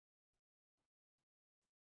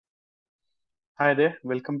Hi there,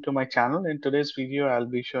 welcome to my channel. In today's video, I'll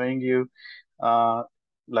be showing you uh,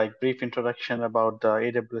 brief introduction about the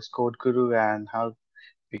AWS CodeGuru and how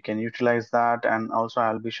we can utilize that. And also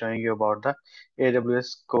I'll be showing you about the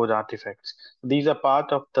AWS code artifacts. These are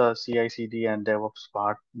part of the CI/CD and DevOps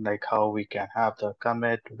part, like how we can have the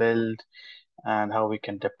commit, build, and how we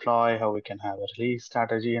can deploy, how we can have a release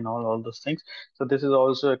strategy and all those things. So this is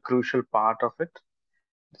also a crucial part of it.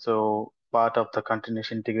 So part of the continuous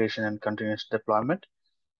integration and continuous deployment.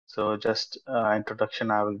 So just introduction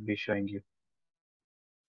I will be showing you.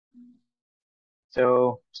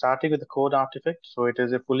 So starting with the code artifact. So it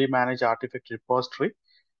is a fully managed artifact repository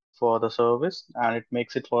for the service, and it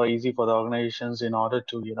makes it for easy for the organizations in order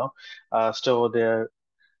to, store their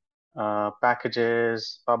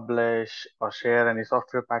packages, publish or share any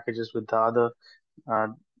software packages with the other uh,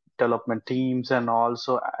 development teams, and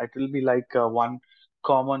also it will be like one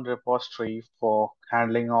common repository for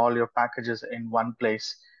handling all your packages in one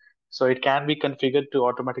place. So it can be configured to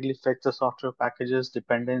automatically fetch the software packages,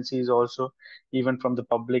 dependencies also, even from the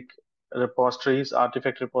public repositories,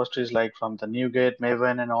 artifact repositories like from the NuGet,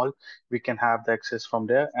 Maven and all, we can have the access from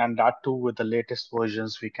there, and that too with the latest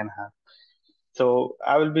versions we can have. So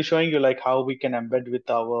I will be showing you like how we can embed with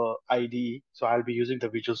our IDE. So I'll be using the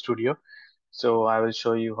Visual Studio. So I will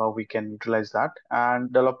show you how we can utilize that.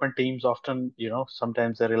 And development teams often,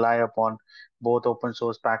 sometimes they rely upon both open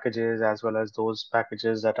source packages as well as those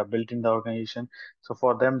packages that are built in the organization. So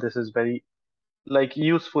for them, this is very like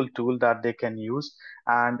useful tool that they can use.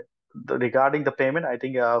 And regarding the payment, I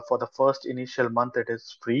think for the first initial month it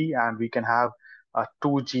is free, and we can have 2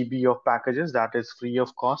 GB of packages that is free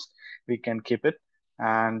of cost. We can keep it,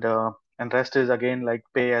 and rest is again like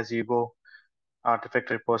pay as you go artifact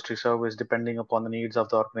repository service depending upon the needs of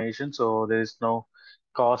the organization. So there is no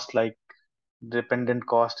cost like dependent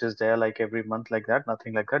cost is there like every month like that,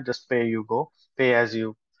 nothing like that. Just pay you go, pay as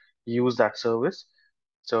you use that service.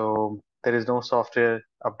 So there is no software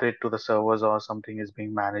update to the servers or something is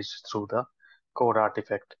being managed through the code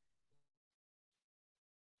artifact.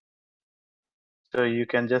 So you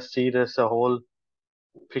can just see there's a whole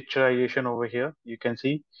picturization over here. You can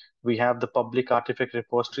see we have the public artifact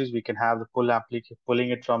repositories. We can have the pulling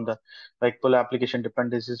it from the pull application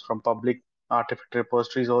dependencies from public artifact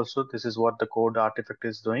repositories also. This is what the code artifact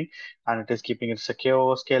is doing, and it is keeping it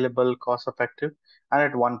secure, scalable, cost effective, and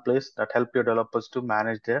at one place that help your developers to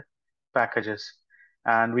manage their packages.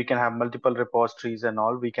 And we can have multiple repositories and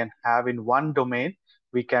all. We can have in one domain,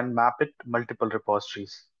 we can map it multiple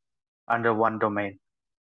repositories under one domain.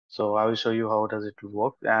 So I will show you how does it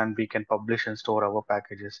work, and we can publish and store our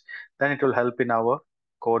packages. Then it will help in our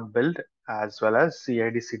code build as well as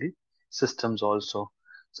CI/CD systems also.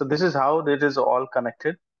 So this is how it is all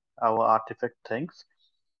connected, our artifact things.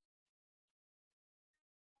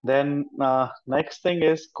 Then next thing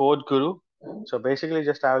is CodeGuru. So basically,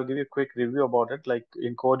 just I will give you a quick review about it. Like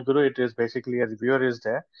in CodeGuru, it is basically a reviewer is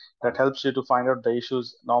there that helps you to find out the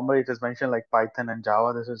issues. Normally, it is mentioned like Python and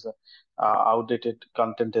Java. This is outdated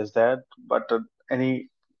content is there, but any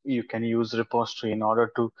you can use repository in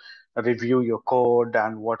order to review your code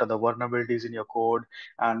and what are the vulnerabilities in your code,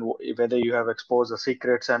 and whether you have exposed the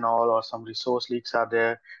secrets and all, or some resource leaks are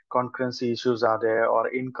there, concurrency issues are there, or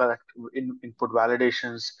incorrect input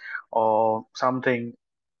validations, or something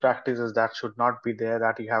practices that should not be there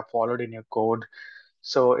that you have followed in your code.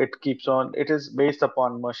 So it keeps on, it is based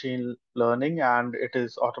upon machine learning, and it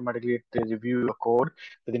is automatically they review your code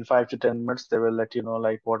within 5 to 10 minutes. They will let you know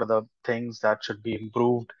like what are the things that should be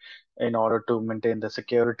improved in order to maintain the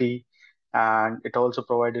security. And it also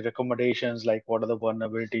provided recommendations like what are the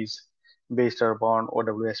vulnerabilities based upon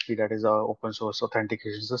OWSP, that is our open source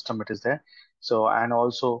authentication system. It is there. So, and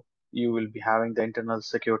also you will be having the internal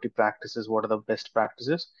security practices, what are the best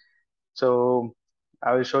practices. So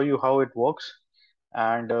I will show you how it works,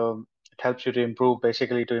 and it helps you to improve,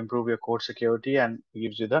 basically to improve your code security, and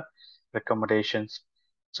gives you the recommendations.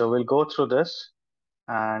 So we'll go through this,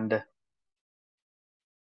 and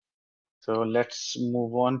so let's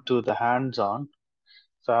move on to the hands-on.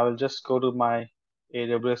 So I will just go to my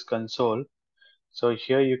AWS console. So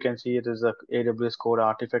here you can see it is a AWS code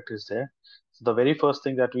artifact is there. So the very first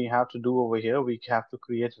thing that we have to do over here, we have to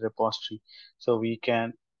create a repository. So we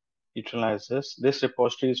can utilize this. This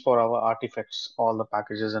repository is for our artifacts, all the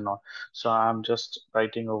packages and all. So I'm just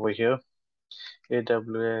writing over here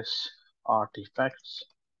AWS artifacts.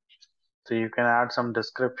 So you can add some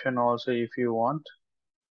description also if you want.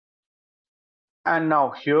 And now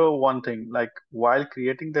here one thing, like while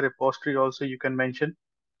creating the repository also you can mention,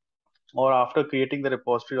 or after creating the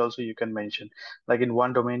repository also you can mention, like in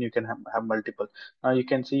one domain you can have multiple. Now you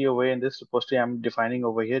can see over in this repository I'm defining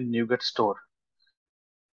over here NuGet store.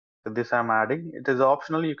 So this I'm adding. It is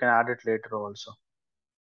optional. You can add it later also.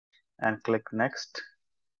 And click next.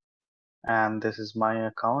 And this is my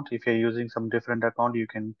account. If you're using some different account, you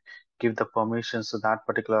can give the permissions to that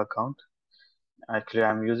particular account. Actually,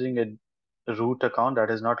 I'm using a root account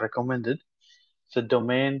that is not recommended. So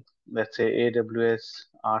domain, let's say AWS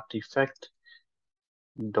artifact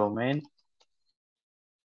domain,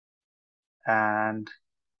 and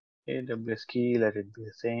AWS key, let it be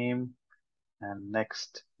the same. And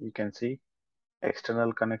next, you can see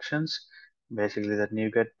external connections, basically the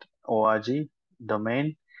NuGet org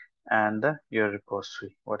domain and your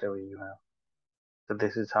repository, whatever you have. So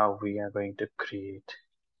this is how we are going to create.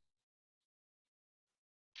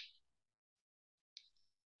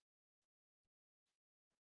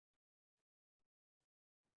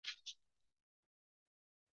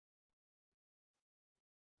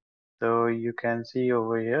 So you can see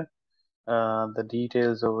over here the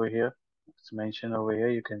details over here. It's mentioned over here.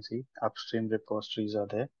 You can see upstream repositories are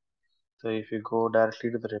there. So if you go directly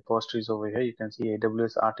to the repositories over here, you can see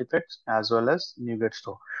AWS artifacts as well as NuGet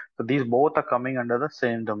store. So these both are coming under the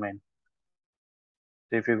same domain.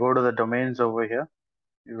 So if you go to the domains over here,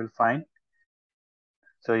 you will find.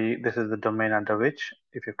 So this is the domain under which,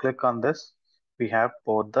 if you click on this, we have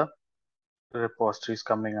both the repositories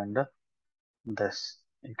coming under this.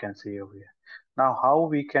 You can see over here. Now, how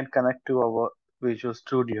we can connect to our Visual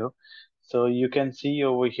Studio. So you can see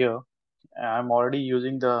over here, I'm already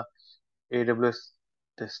using the AWS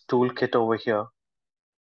this toolkit over here.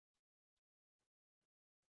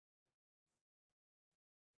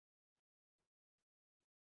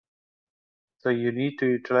 So you need to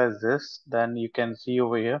utilize this. Then you can see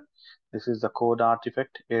over here, this is the code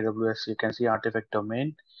artifact AWS. You can see artifact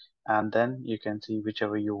domain, and then you can see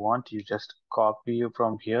whichever you want. You just copy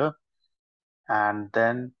from here, and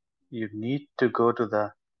then you need to go to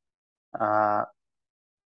the uh,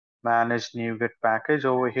 manage NuGet package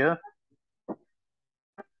over here.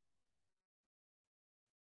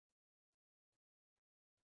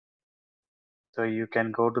 So you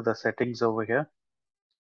can go to the settings over here,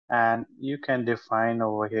 and you can define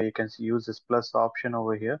over here. You can use this plus option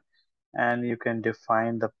over here, and you can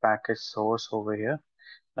define the package source over here.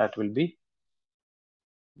 That will be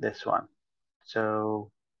this one. So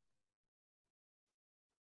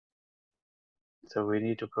we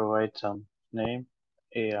need to provide some name,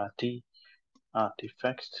 ART,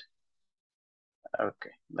 artifacts.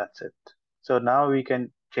 Okay, that's it. So now we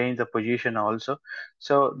can change the position also.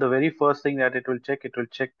 So the very first thing that it will check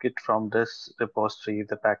it from this repository if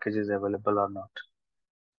the package is available or not.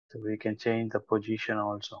 So we can change the position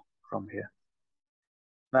also from here.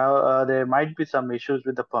 Now there might be some issues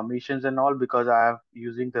with the permissions and all because I am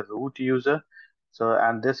using the root user. So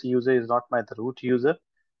and this user is not my the root user.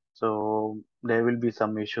 So there will be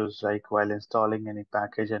some issues like while installing any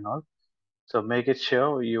package and all. So make it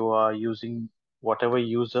sure you are using whatever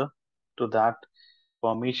user to that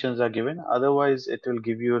permissions are given. Otherwise, it will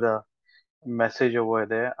give you the message over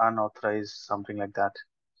there, unauthorized, something like that.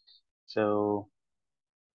 So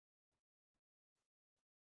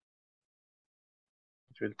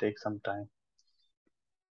it will take some time.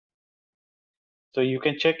 So you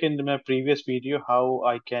can check in my previous video how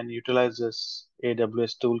I can utilize this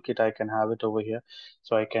AWS toolkit. I can have it over here.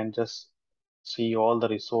 So I can just see all the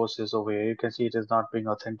resources over here. You can see it is not being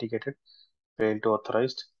authenticated, failed to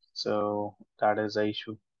authorized. So that is the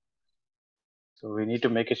issue. So we need to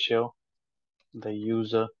make it sure the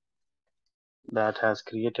user that has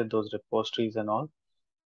created those repositories and all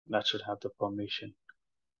that should have the permission.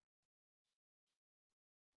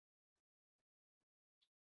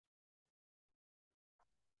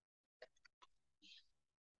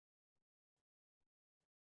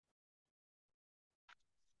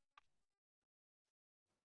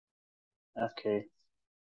 Okay.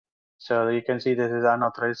 So you can see this is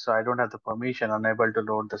unauthorized, so I don't have the permission, unable to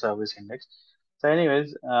load the service index. So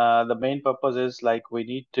anyways, the main purpose is like we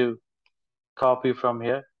need to copy from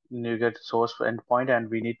here, NuGet source endpoint, and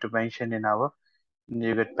we need to mention in our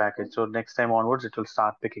NuGet package. So next time onwards, it will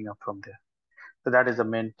start picking up from there. So that is the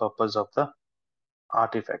main purpose of the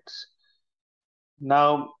artifacts.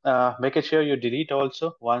 Now, make it sure you delete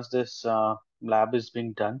also once this lab is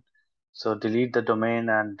being done. So delete the domain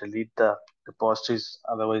and delete the repositories,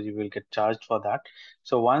 otherwise you will get charged for that.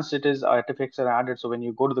 So once it is artifacts are added, so when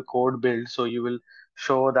you go to the code build, so you will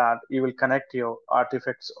show that you will connect your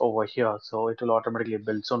artifacts over here. So it will automatically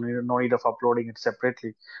build. So no need of uploading it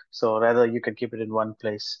separately. So rather you can keep it in one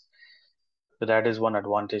place. So that is one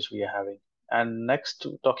advantage we are having. And next,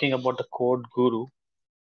 talking about the code guru.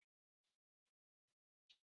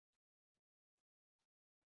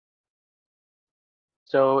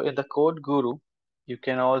 So in the code guru, You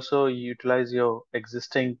can also utilize your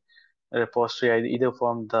existing repository either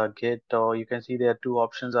from the Git, or you can see there are two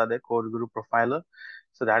options are there, CodeGuru Profiler.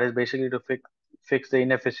 So that is basically to fix the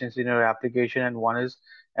inefficiency in your application, and one is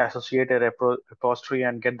associate a repository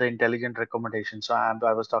and get the intelligent recommendation. So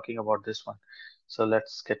I was talking about this one. So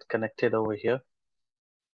let's get connected over here,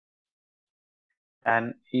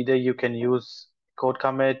 and either you can use code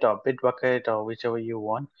commit or Bitbucket or whichever you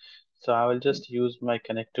want. So I will just use my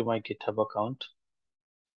connect to my GitHub account.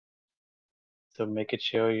 So make it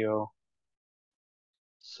sure you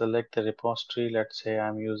select the repository. Let's say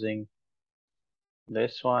I'm using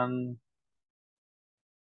this one,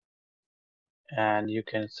 and you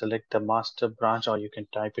can select the master branch, or you can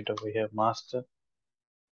type it over here, master,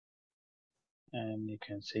 and you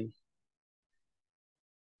can see,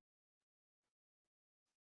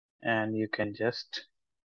 and you can just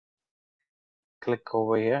click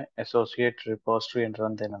over here, associate repository, and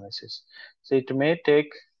run the analysis. So it may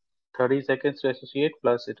take 30 seconds to associate,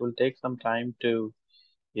 plus it will take some time to,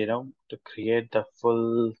 to create the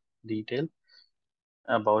full detail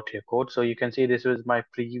about your code. So you can see this was my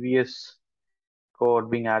previous code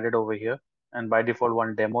being added over here, and by default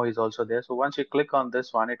one demo is also there. So once you click on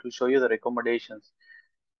this one, it will show you the recommendations.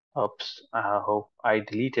 Oops, I hope I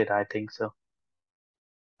deleted, I think so.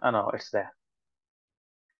 Oh no, it's there.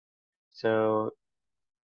 So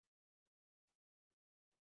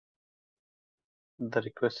the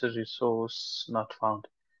requested resource not found.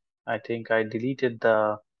 I think I deleted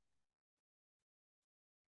the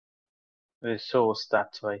resource,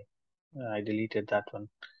 that's why I deleted that one.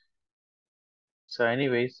 So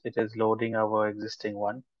anyways, it is loading our existing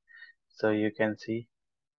one. So you can see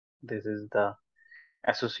this is the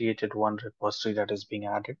associated one repository that is being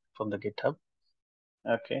added from the GitHub.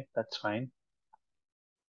 Okay, that's fine.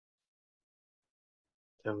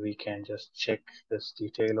 So we can just check this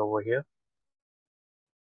detail over here.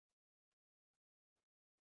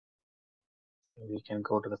 We can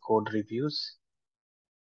go to the code reviews.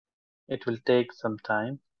 It will take some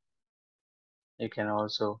time. You can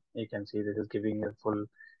see this is giving you full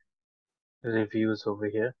reviews over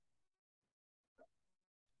here.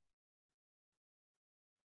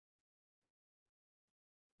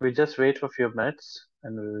 We just wait for a few minutes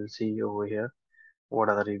and we will see over here what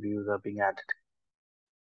other reviews are being added.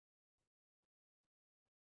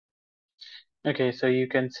 Okay, so you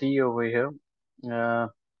can see over here,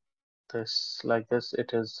 this it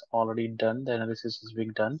is already done. The analysis is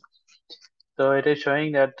being done. So it is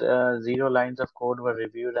showing that 0 lines of code were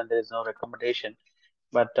reviewed and there is no recommendation.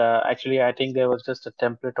 But actually, I think there was just a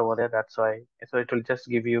template over there. That's why. So it will just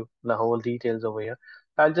give you the whole details over here.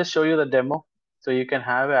 I'll just show you the demo so you can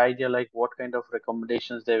have an idea like what kind of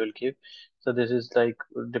recommendations they will give. So this is like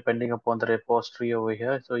depending upon the repository over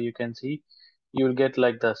here. So you can see you will get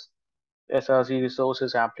like this SRC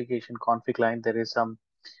resources application config line. There is some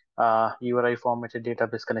URI formatted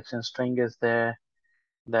database connection string is there.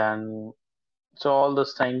 Then so all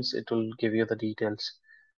those things it will give you the details.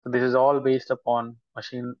 So this is all based upon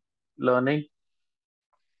machine learning.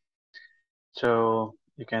 So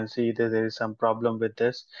you can see that there is some problem with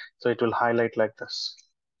this. So it will highlight like this.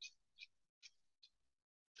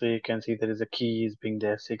 So you can see there is a key is being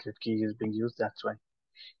there, secret key is being used. That's why.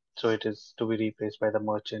 So it is to be replaced by the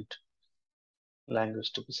merchant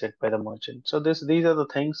language to be set by the merchant. So these are the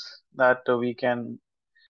things that we can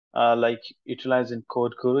like utilize in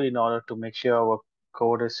CodeGuru in order to make sure our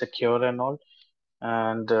code is secure and all.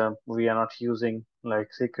 And we are not using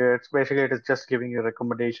like secrets. Basically, it is just giving you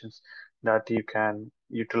recommendations that you can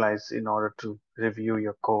utilize in order to review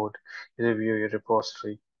your code, review your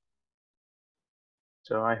repository.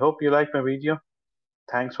 So I hope you like my video.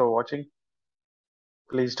 Thanks for watching.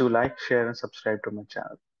 Please do like, share, and subscribe to my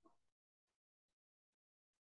channel.